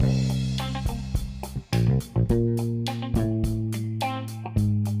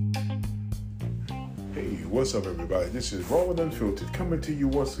What's up, everybody? This is Raw and Unfiltered coming to you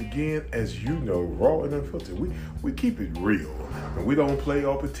once again. As you know, Raw and Unfiltered, we keep it real, and we don't play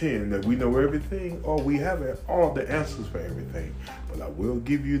or pretend that we know everything or we have all the answers for everything. But I will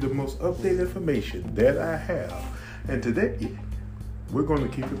give you the most updated information that I have, and today we're going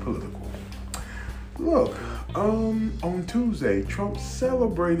to keep it political. Look, on Tuesday, Trump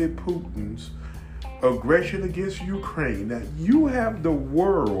celebrated Putin's aggression against Ukraine. Now, you have the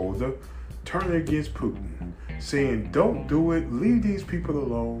world turning against Putin, saying, don't do it, leave these people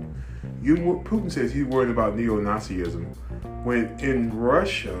alone. Putin says he's worried about neo-Nazism, when in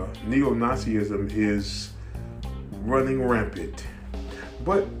Russia, neo-Nazism is running rampant.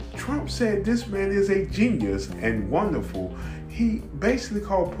 But Trump said this man is a genius and wonderful. He basically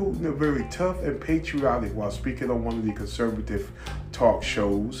called Putin a very tough and patriotic while speaking on one of the conservative talk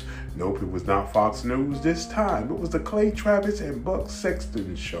shows. Nope, it was not Fox News this time. It was the Clay Travis and Buck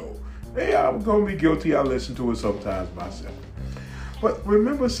Sexton show. Hey, I'm going to be guilty. I listen to it sometimes myself. But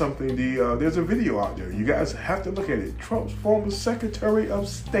remember something, there's a video out there. You guys have to look at it. Trump's former Secretary of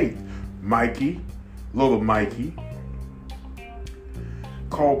State, Little Mikey,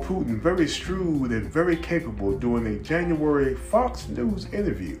 called Putin very shrewd and very capable during a January Fox News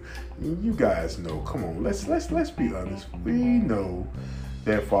interview. You guys know, come on, let's be honest. We know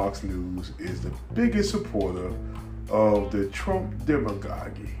that Fox News is the biggest supporter of the Trump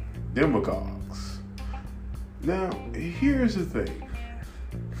demagogues. Now, here's the thing.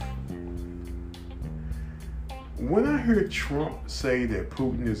 When I heard Trump say that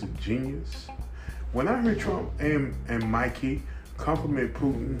Putin is a genius, when I heard Trump and Mikey compliment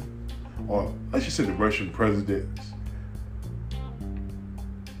Putin, or let's just say the Russian president,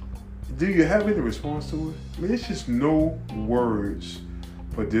 do you have any response to it? I mean, there's just no words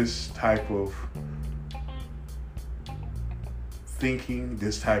for this type of thinking,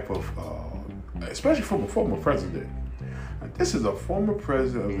 this type of, especially from a former president. This is a former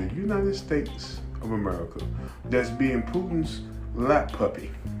president of the United States of America that's being Putin's lap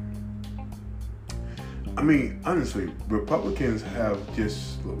puppy. I mean, honestly, Republicans have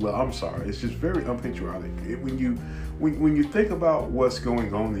I'm sorry, it's just very unpatriotic. When you think about what's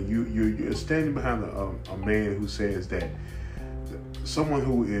going on, and you're standing behind a man who says that someone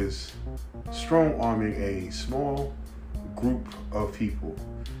who is strong-arming a small group of people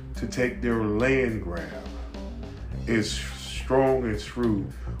to take their land grab is strong and shrewd.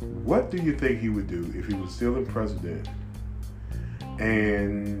 What do you think he would do if he was still in president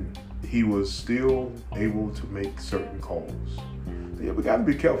and he was still able to make certain calls? Yeah, we got to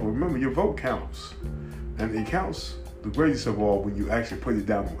be careful. Remember, your vote counts, and it counts the greatest of all when you actually put it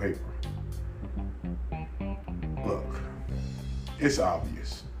down on paper. Look, it's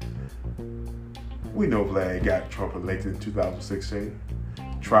obvious. We know Vlad got Trump elected in 2016,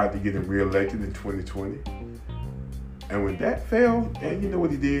 tried to get him reelected in 2020. And when that failed, and you know what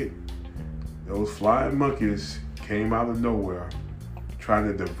he did? Those flying monkeys came out of nowhere trying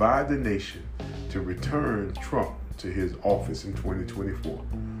to divide the nation to return Trump to his office in 2024.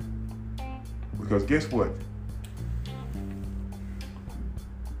 Because guess what?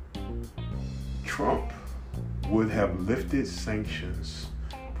 Trump would have lifted sanctions,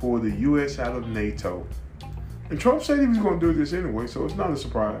 pulled the U.S. out of NATO. And Trump said he was going to do this anyway, so it's not a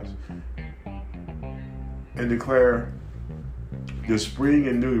surprise. And declare the spring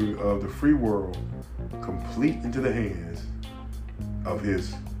and new of the free world complete into the hands of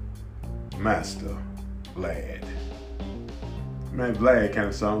his master, Vlad. Man, Vlad kind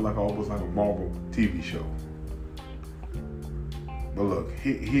of sounds almost like a Marvel TV show. But look,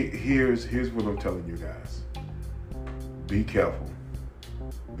 here's what I'm telling you guys. Be careful.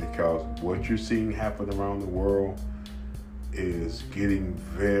 Because what you're seeing happen around the world is getting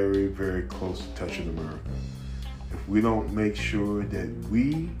very, very close to touching America. If we don't make sure that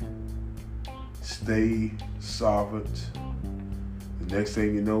we stay sovereign, the next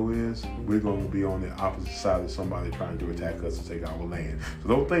thing you know is we're going to be on the opposite side of somebody trying to attack us and take our land. So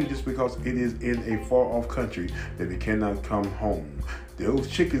don't think just because it is in a far-off country that it cannot come home. Those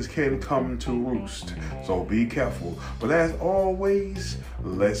chickens can come to roost, so be careful. But as always,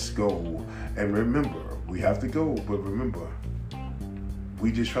 let's go. And remember, we have to go, but remember,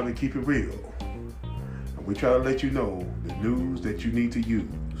 we just try to keep it real. And we try to let you know the news that you need to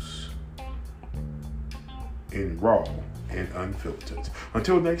use in Raw and Unfiltered.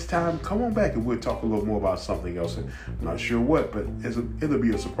 Until next time, come on back and we'll talk a little more about something else. I'm not sure what, but it'll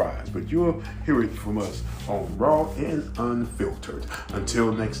be a surprise. But you'll hear it from us on Raw and Unfiltered.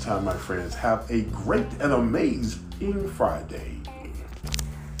 Until next time, my friends, have a great and amazing Friday.